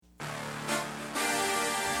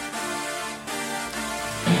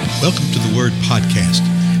Welcome to the Word Podcast.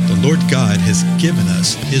 The Lord God has given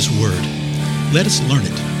us His Word. Let us learn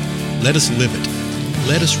it. Let us live it.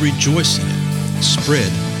 Let us rejoice in it.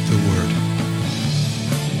 Spread the Word.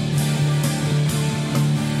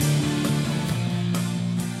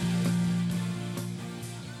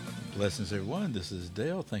 Blessings, everyone. This is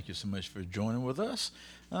Dale. Thank you so much for joining with us.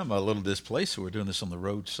 I'm a little displaced, so we're doing this on the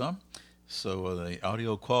road some. So the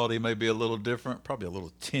audio quality may be a little different, probably a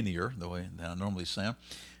little tinnier the way that I normally sound.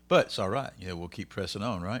 But it's all right. Yeah, we'll keep pressing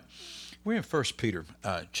on, right? We're in 1 Peter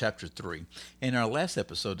chapter 3. In our last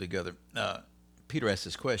episode together, Peter asked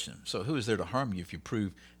this question. So who is there to harm you if you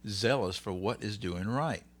prove zealous for what is doing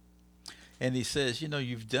right? And he says,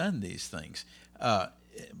 you've done these things.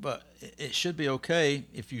 But it should be okay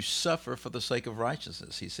if you suffer for the sake of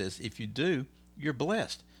righteousness. He says, if you do, you're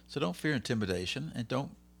blessed. So don't fear intimidation and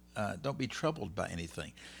don't be troubled by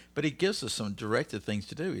anything. But he gives us some directed things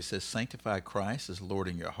to do. He says, sanctify Christ as Lord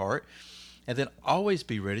in your heart, and then always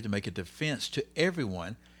be ready to make a defense to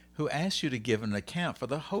everyone who asks you to give an account for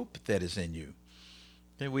the hope that is in you.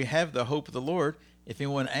 Then we have the hope of the Lord. If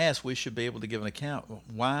anyone asks, we should be able to give an account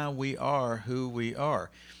why we are who we are.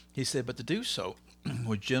 He said, but to do so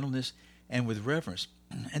with gentleness and with reverence.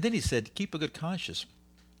 And then he said, keep a good conscience,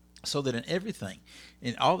 so that in everything,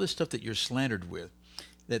 in all this stuff that you're slandered with,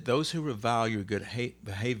 that those who revile your good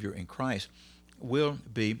behavior in Christ will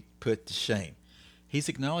be put to shame. He's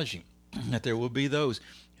acknowledging that there will be those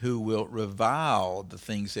who will revile the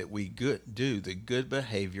things that we do, the good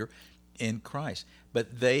behavior in Christ,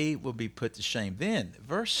 but they will be put to shame. Then,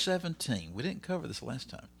 verse 17, we didn't cover this last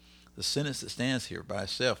time. The sentence that stands here by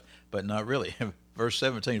itself, but not really. Verse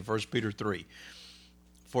 17, 1 Peter 3.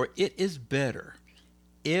 For it is better,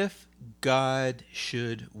 if God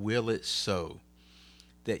should will it so,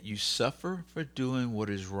 that you suffer for doing what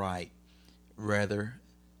is right, rather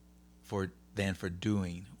than for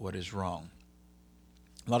doing what is wrong.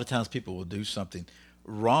 A lot of times people will do something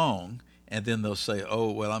wrong, and then they'll say,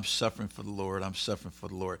 oh, well, I'm suffering for the Lord, I'm suffering for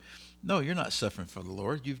the Lord. No, you're not suffering for the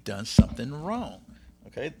Lord. You've done something wrong.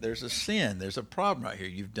 Okay, there's a sin. There's a problem right here.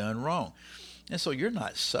 You've done wrong. And so you're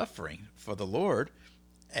not suffering for the Lord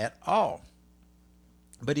at all.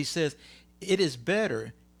 But he says, it is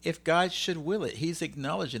better if God should will it. He's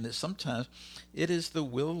acknowledging that sometimes it is the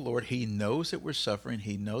will of the Lord. He knows that we're suffering.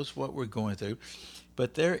 He knows what we're going through.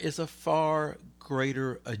 But there is a far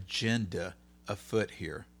greater agenda afoot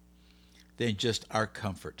here than just our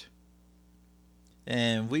comfort.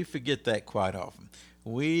 And we forget that quite often.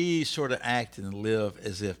 We sort of act and live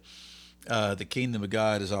as if the kingdom of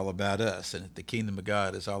God is all about us, and the kingdom of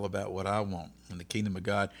God is all about what I want, and the kingdom of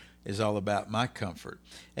God is all about my comfort.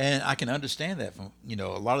 And I can understand that from, a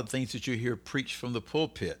lot of things that you hear preached from the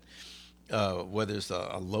pulpit, whether it's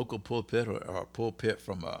a local pulpit or a pulpit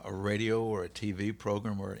from a radio or a TV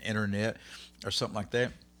program or an internet or something like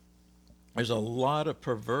that. There's a lot of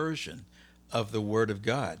perversion of the Word of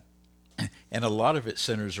God. And a lot of it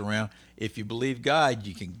centers around, if you believe God,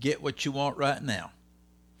 you can get what you want right now.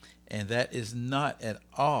 And that is not at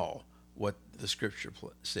all what the Scripture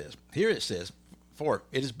says. Here it says, for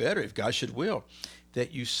it is better, if God should will,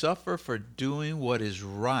 that you suffer for doing what is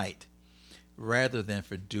right rather than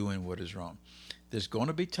for doing what is wrong. There's going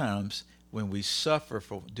to be times when we suffer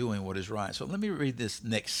for doing what is right. So let me read this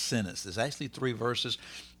next sentence. There's actually 3 verses.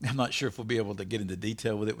 I'm not sure if we'll be able to get into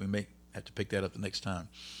detail with it. We may have to pick that up the next time.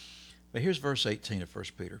 But here's verse 18 of 1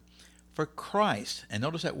 Peter. For Christ, and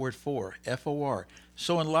notice that word for, F-O-R.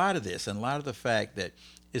 So in light of this, in light of the fact that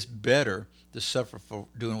it's better to suffer for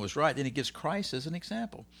doing what's right, then he gives Christ as an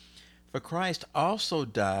example. For Christ also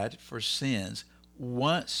died for sins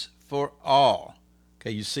once for all.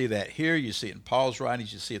 Okay, you see that here, you see it in Paul's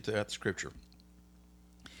writings, you see it throughout the Scripture.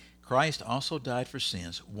 Christ also died for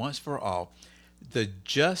sins once for all, the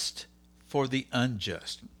just for the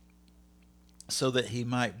unjust, so that he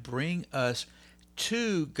might bring us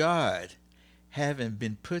to God, having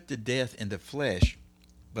been put to death in the flesh,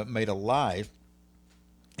 but made alive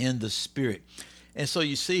in the Spirit. And so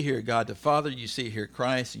you see here God the Father, you see here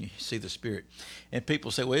Christ, and you see the Spirit. And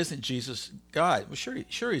people say, well, isn't Jesus God? Well,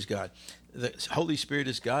 sure he's God. The Holy Spirit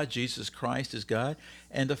is God, Jesus Christ is God,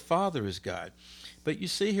 and the Father is God. But you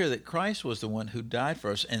see here that Christ was the one who died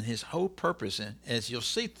for us, and his whole purpose, and as you'll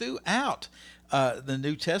see throughout the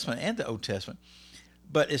New Testament and the Old Testament.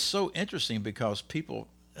 But it's so interesting because people,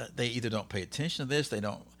 they either don't pay attention to this,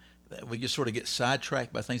 we just sort of get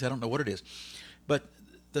sidetracked by things. I don't know what it is. But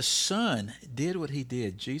the Son did what he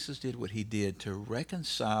did. Jesus did what he did to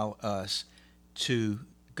reconcile us to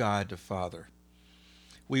God the Father.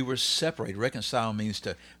 We were separated. Reconcile means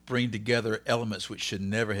to bring together elements which should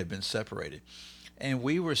never have been separated. And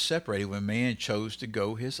we were separated when man chose to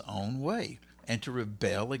go his own way and to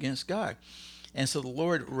rebel against God. And so the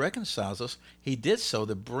Lord reconciles us. He did so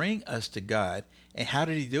to bring us to God. And how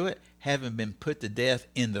did he do it? Having been put to death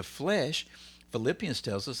in the flesh, Philippians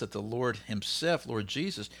tells us that the Lord himself, Lord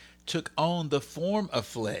Jesus, took on the form of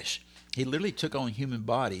flesh. He literally took on human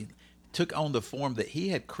body, took on the form that he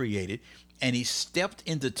had created, and he stepped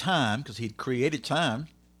into time because he'd created time.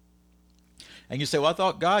 And you say, well, I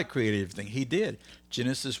thought God created everything. He did.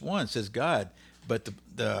 Genesis 1 says God, but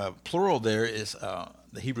the plural there is,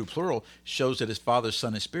 the Hebrew plural shows that it's Father,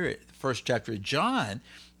 Son, and Spirit. The first chapter of John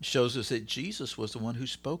shows us that Jesus was the one who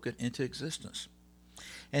spoke it into existence.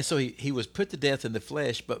 And so he was put to death in the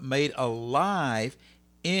flesh, but made alive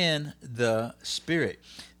in the Spirit.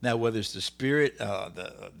 Now, whether it's the Spirit,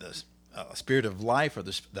 the Spirit of life, or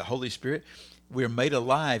the Holy Spirit, we're made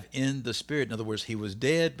alive in the Spirit. In other words, he was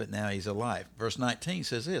dead, but now he's alive. Verse 19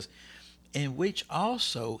 says this, in which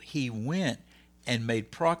also he went and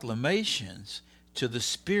made proclamations to the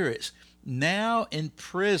spirits now in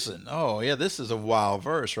prison. Oh, yeah, this is a wild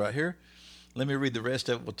verse right here. Let me read the rest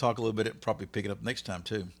of it. We'll talk a little bit, probably pick it up next time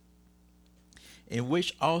too. In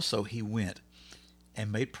which also he went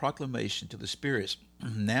and made proclamation to the spirits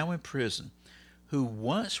now in prison, who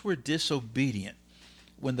once were disobedient,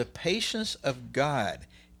 when the patience of God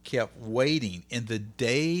kept waiting in the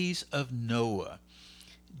days of Noah,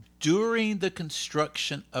 during the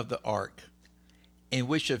construction of the ark, in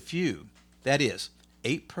which a few, that is,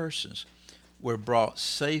 8 persons, were brought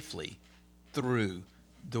safely through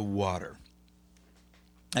the water.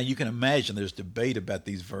 Now you can imagine there's debate about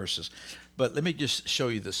these verses, but let me just show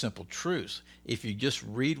you the simple truth. If you just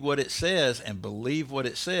read what it says and believe what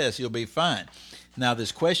it says, you'll be fine. Now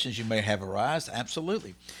there's questions you may have arise,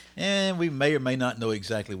 absolutely. And we may or may not know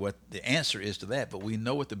exactly what the answer is to that, but we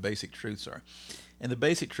know what the basic truths are. And the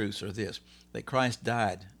basic truths are this, that Christ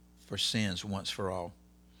died for sins once for all.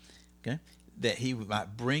 Okay? That he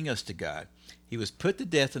might bring us to God. He was put to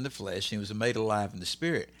death in the flesh, and he was made alive in the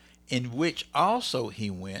Spirit, in which also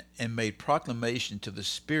he went and made proclamation to the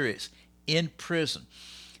spirits in prison.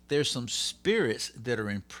 There's some spirits that are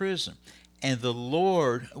in prison, and the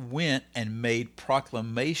Lord went and made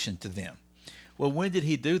proclamation to them. Well, when did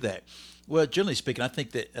he do that? Well, generally speaking, I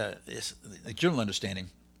think that it's a general understanding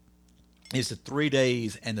is the 3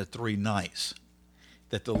 days and the 3 nights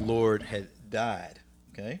that the Lord had died,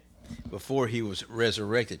 okay, before he was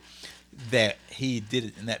resurrected, that he did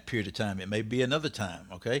it in that period of time. It may be another time,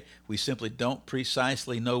 okay? We simply don't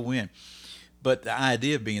precisely know when. But the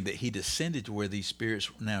idea being that he descended to where these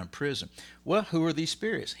spirits were now in prison. Well, who are these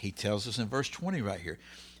spirits? He tells us in verse 20 right here.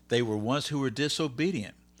 They were ones who were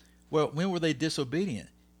disobedient. Well, when were they disobedient?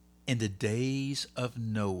 In the days of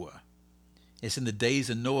Noah. It's in the days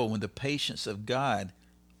of Noah when the patience of God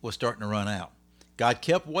was starting to run out. God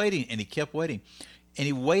kept waiting, and he kept waiting. And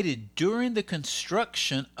he waited during the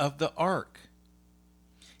construction of the ark.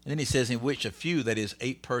 And then he says, in which a few, that is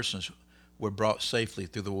 8 persons, were brought safely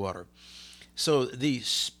through the water. So these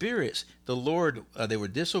spirits, the Lord, they were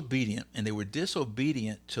disobedient, and they were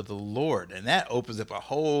disobedient to the Lord. And that opens up a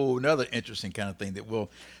whole nother interesting kind of thing that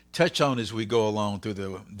we'll touch on as we go along through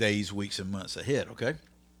the days, weeks, and months ahead, okay?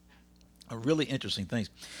 Really interesting things.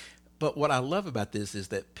 But what I love about this is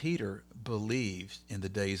that Peter believed in the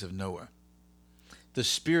days of Noah. The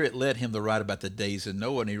Spirit led him to write about the days of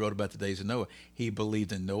Noah, and he wrote about the days of Noah. He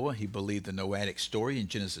believed in Noah. He believed the Noahic story in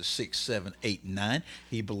Genesis 6, 7, 8, 9.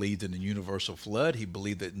 He believed in the universal flood. He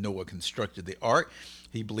believed that Noah constructed the ark.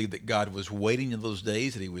 He believed that God was waiting in those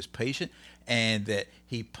days, that he was patient, and that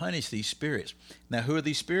he punished these spirits. Now, who are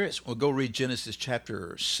these spirits? Well, go read Genesis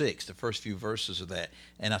chapter 6, the first few verses of that,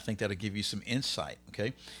 and I think that'll give you some insight,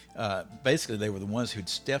 okay? Basically, they were the ones who'd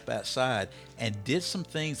step outside and did some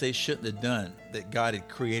things they shouldn't have done that God had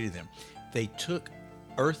created them. They took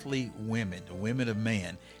earthly women, the women of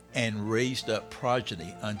man, and raised up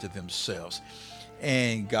progeny unto themselves.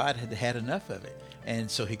 And God had had enough of it.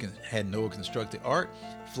 And so he had Noah construct the ark,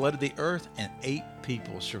 flooded the earth, and 8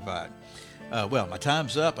 people survived. Well, my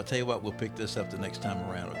time's up. I'll tell you what, we'll pick this up the next time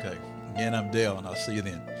around, okay? Again, I'm Dale, and I'll see you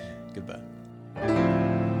then. Goodbye.